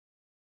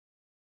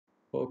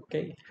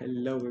Okay,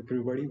 hello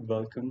everybody,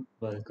 welcome.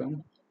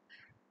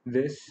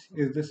 This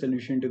is the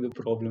solution to the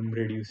problem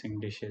reducing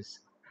dishes.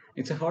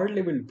 It's a hard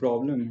level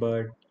problem,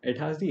 but it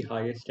has the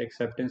highest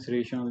acceptance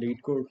ratio on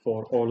LeetCode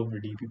for all of the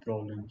DP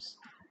problems.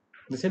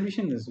 The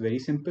solution is very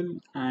simple,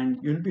 and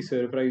you'll be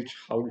surprised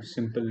how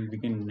simple we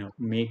can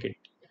make it.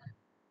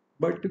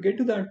 But to get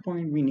to that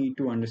point, we need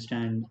to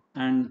understand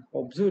and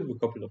observe a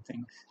couple of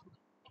things.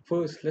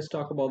 First, let's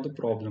talk about the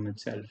problem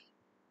itself.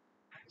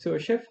 So a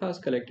chef has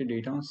collected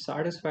data on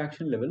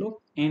satisfaction level of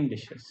n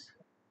dishes.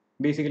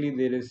 Basically,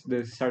 there is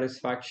the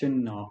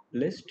satisfaction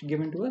list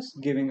given to us,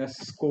 giving us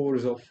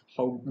scores of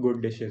how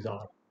good dishes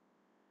are.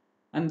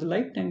 And the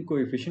lifetime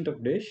coefficient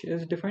of dish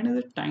is defined as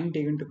the time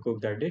taken to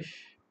cook that dish,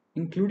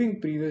 including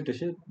previous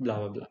dishes, blah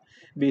blah blah.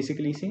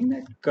 Basically, saying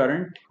that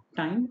current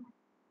time,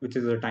 which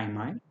is the time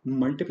I,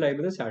 multiplied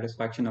by the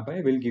satisfaction of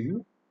I, will give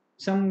you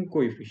some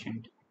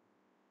coefficient.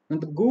 And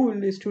the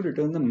goal is to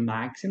return the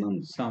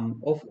maximum sum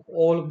of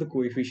all of the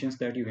coefficients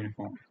that you can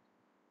form.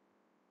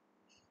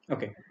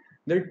 Okay,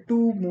 there are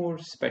two more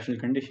special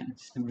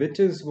conditions, which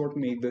is what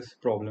make this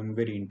problem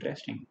very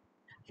interesting.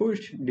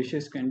 First,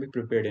 dishes can be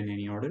prepared in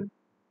any order.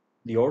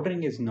 The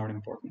ordering is not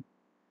important.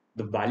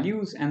 The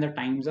values and the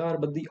times are,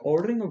 but the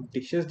ordering of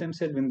dishes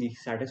themselves in the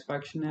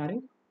satisfaction array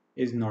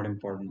is not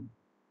important.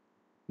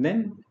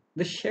 Then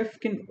the chef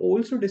can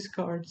also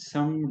discard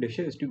some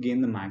dishes to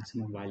gain the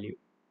maximum value.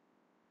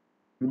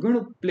 We're going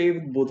to play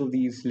with both of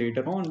these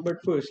later on,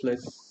 but first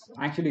let's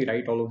actually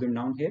write all of them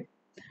down here.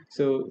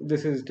 So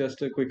this is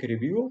just a quick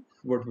review of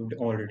what we've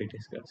already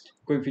discussed.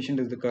 Coefficient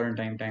is the current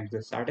time times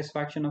the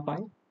satisfaction of I,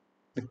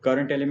 the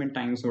current element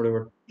times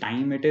whatever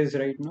time it is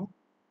right now,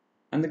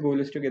 and the goal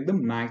is to get the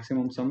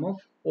maximum sum of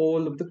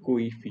all of the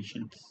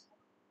coefficients.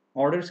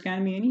 Orders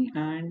can be any,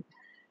 and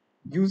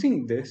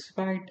using this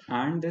fact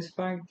and this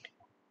fact,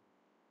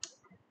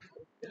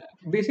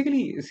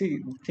 basically, see,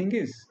 the thing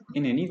is,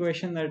 in any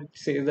question that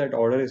says that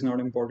order is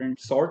not important,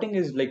 sorting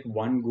is like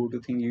one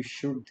go-to thing you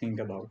should think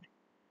about.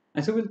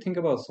 And so we'll think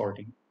about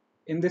sorting.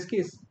 In this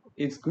case,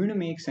 it's going to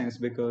make sense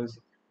because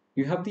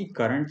you have the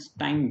current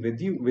time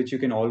with you, which you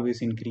can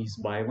always increase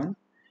by one.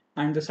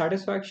 And the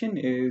satisfaction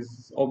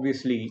is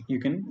obviously you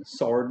can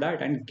sort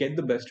that and get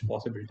the best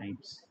possible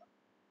times.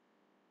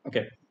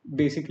 Okay,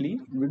 basically,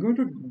 we're going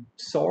to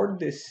sort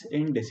this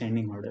in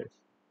descending order.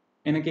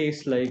 In a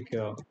case like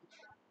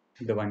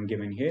the one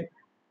given here,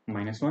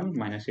 -1,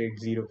 -8,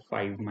 0,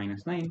 5,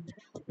 -9,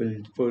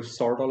 we'll first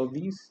sort all of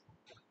these,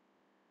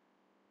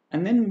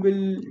 and then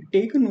we'll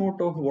take a note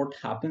of what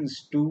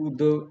happens to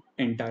the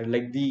entire,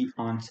 like the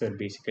answer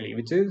basically,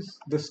 which is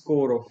the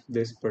score of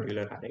this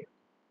particular array.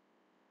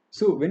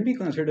 So when we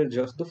consider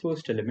just the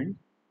first element,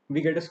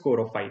 we get a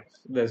score of 5.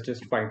 That's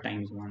just 5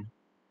 times 1.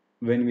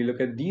 When we look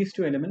at these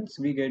two elements,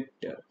 we get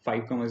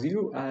 5 comma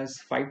 0 as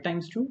 5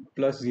 times 2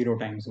 plus 0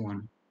 times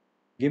 1,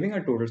 giving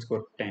a total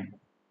score of 10.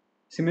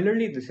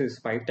 Similarly, this is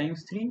 5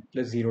 times 3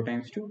 plus 0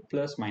 times 2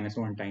 plus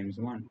 -1 times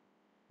 1,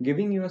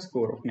 giving you a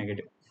score of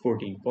negative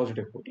 14,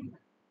 positive 14.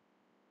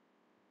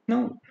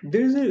 Now,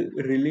 there is a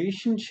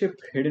relationship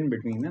hidden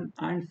between them,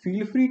 and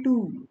feel free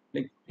to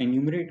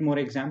enumerate more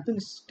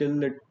examples till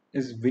that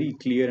is very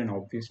clear and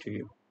obvious to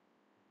you.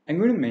 I'm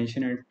going to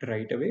mention it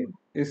right away.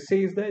 It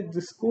says that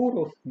the score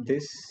of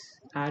this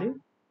array,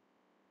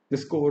 the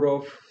score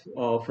of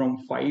from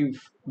 5,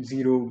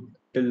 0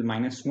 till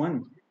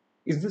 -1,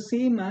 is the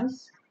same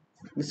as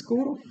the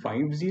score of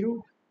 5,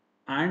 0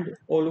 and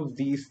all of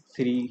these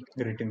three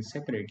written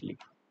separately.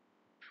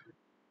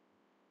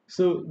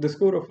 So the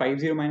score of 5,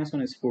 0,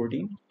 -1 is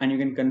 14, and you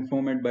can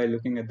confirm it by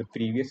looking at the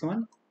previous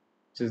one,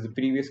 which is the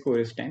previous score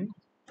is 10,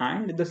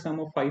 and the sum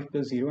of 5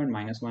 plus 0 and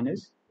 -1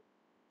 is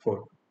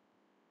 4.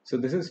 So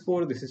this is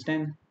 4, this is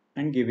 10,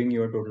 and giving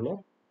you a total of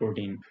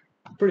 14.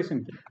 Pretty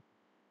simple.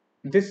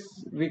 This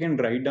we can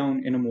write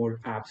down in a more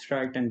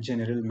abstract and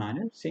general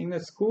manner, saying the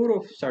score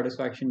of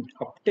satisfaction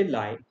up till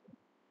I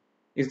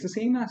is the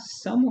same as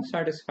sum of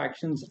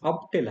satisfactions up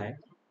till I.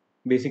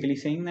 Basically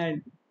saying that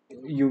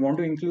you want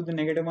to include the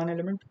 -1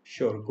 element,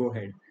 sure, go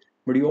ahead.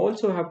 But you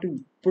also have to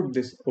put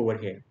this over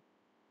here.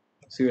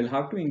 So you'll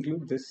have to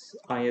include this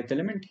ith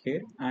element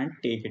here and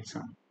take its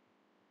sum,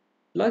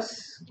 plus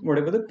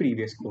whatever the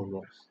previous score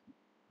was.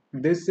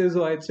 This is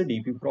why it's a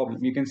DP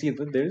problem. You can see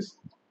that there's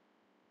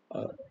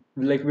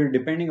we're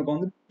depending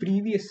upon the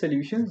previous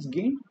solutions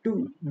gained to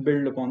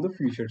build upon the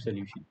future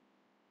solution.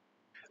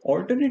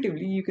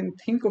 Alternatively, you can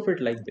think of it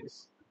like this.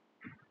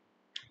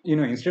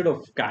 Instead of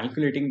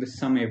calculating the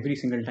sum every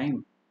single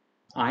time,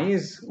 I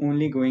is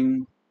only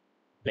going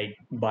like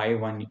by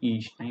one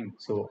each time.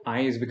 So I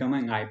is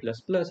becoming I plus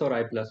plus or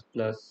I plus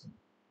plus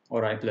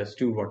or I plus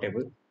 2,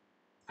 whatever.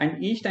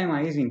 And each time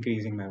I is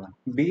increasing by 1.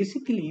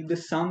 Basically, the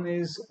sum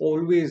is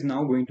always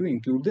now going to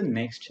include the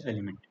next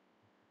element.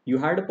 You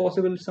had a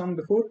possible sum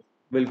before,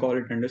 we'll call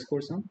it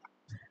underscore sum,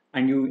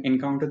 and you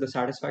encounter the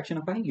satisfaction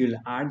of I, you'll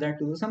add that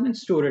to the sum and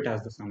store it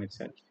as the sum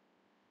itself.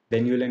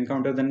 Then you'll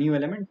encounter the new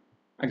element,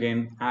 again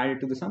add it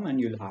to the sum and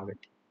you'll have it.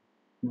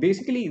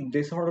 Basically,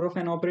 this order of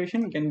an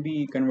operation can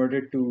be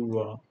converted to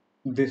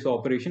this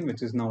operation,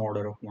 which is now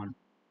order of 1.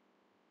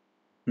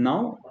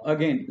 Now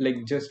again,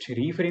 like just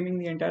reframing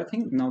the entire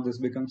thing, now this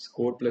becomes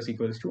score plus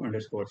equals to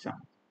underscore sum.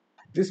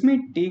 This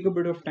may take a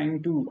bit of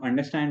time to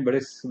understand, but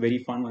it's very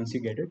fun once you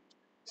get it.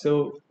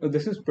 So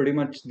this is pretty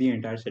much the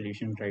entire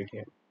solution right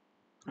here.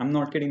 I'm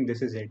not kidding,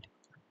 this is it.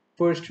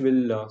 First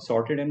we'll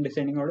sort it in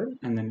descending order,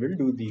 and then we'll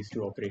do these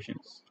two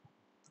operations.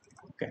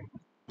 Okay,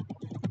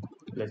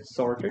 let's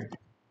sort it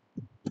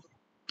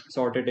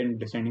in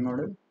descending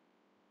order.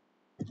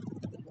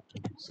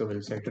 So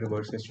we'll set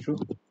reverse as true.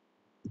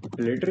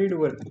 We'll iterate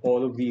over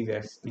all of these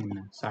as in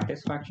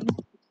satisfaction,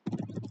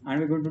 and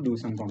we're going to do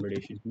some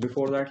computation.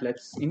 Before that,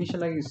 let's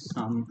initialize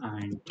sum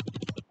and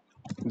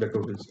the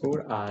total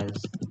score as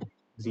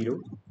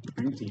 0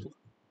 and 0.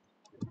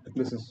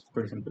 This is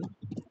pretty simple.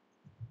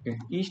 Okay.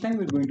 Each time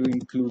we're going to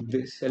include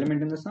this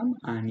element in the sum,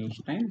 and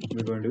each time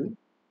we're going to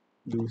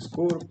do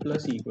score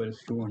plus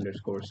equals to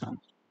underscore sum.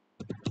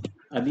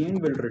 At the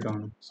end, we'll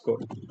return score.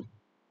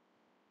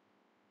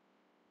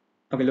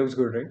 Okay, looks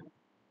good, right?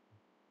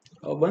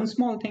 One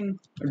small thing,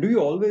 do you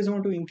always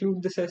want to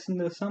include this s in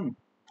the sum?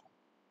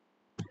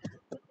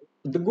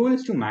 The goal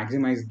is to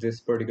maximize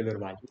this particular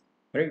value,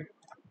 right?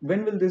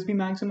 When will this be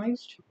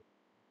maximized?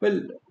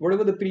 Well,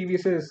 whatever the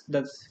previous is,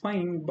 that's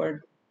fine, but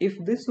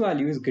if this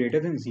value is greater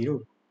than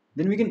 0,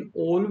 then we can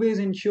always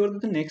ensure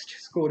that the next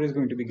score is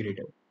going to be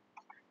greater.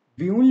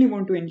 We only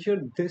want to ensure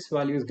this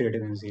value is greater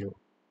than 0.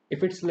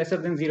 If it's lesser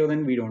than 0,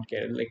 then we don't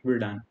care, like we're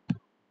done.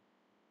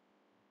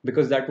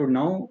 Because that would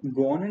now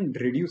go on and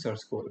reduce our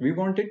score. We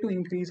want it to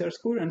increase our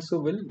score, and so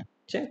we'll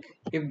check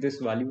if this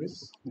value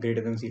is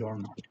greater than 0 or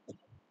not.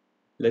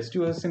 Let's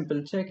do a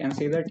simple check and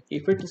say that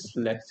if it is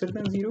lesser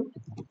than 0,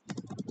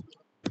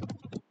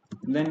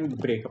 then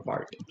break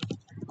apart,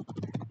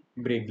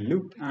 break the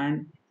loop,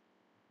 and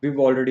we've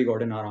already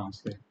gotten our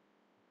answer.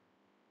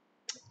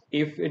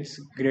 If it's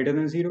greater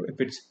than 0,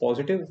 if it's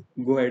positive,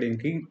 go ahead and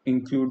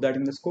include that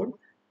in the score,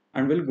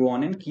 and we'll go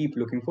on and keep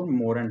looking for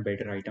more and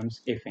better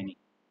items, if any.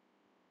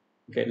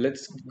 Okay,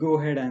 let's go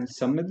ahead and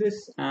submit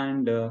this,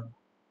 and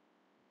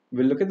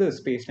we'll look at the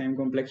space-time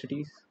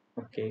complexities.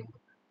 Okay,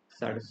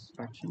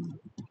 satisfaction.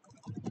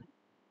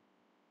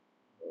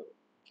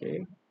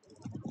 Okay,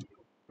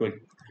 good.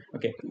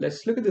 Okay,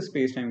 let's look at the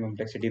space-time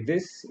complexity.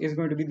 This is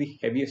going to be the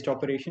heaviest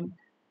operation,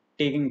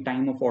 taking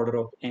time of order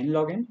of n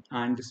log n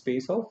and the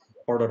space of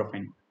order of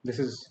n. This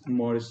is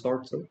merge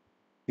sort, so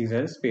these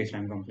are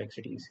space-time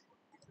complexities.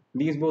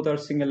 These both are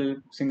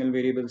single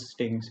variables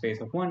taking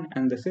space of 1,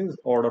 and this is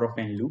order of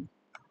n loop.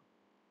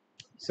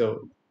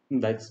 So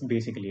that's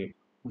basically it.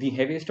 The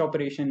heaviest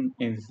operation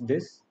is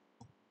this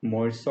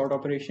merge sort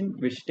operation,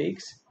 which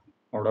takes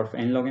order of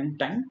n log n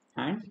time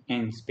and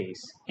n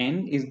space.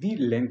 N is the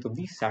length of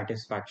the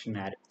satisfaction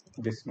array,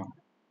 this one.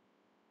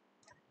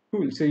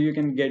 Cool, so you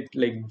can get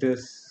like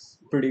this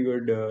pretty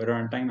good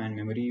runtime and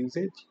memory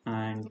usage,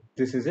 and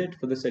this is it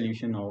for the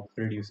solution of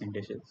reducing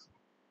dishes.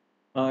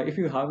 If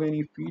you have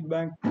any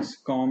feedbacks,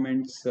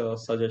 comments,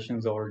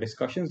 suggestions, or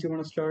discussions you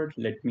want to start,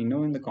 let me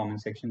know in the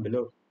comment section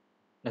below.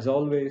 As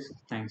always,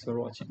 thanks for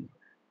watching.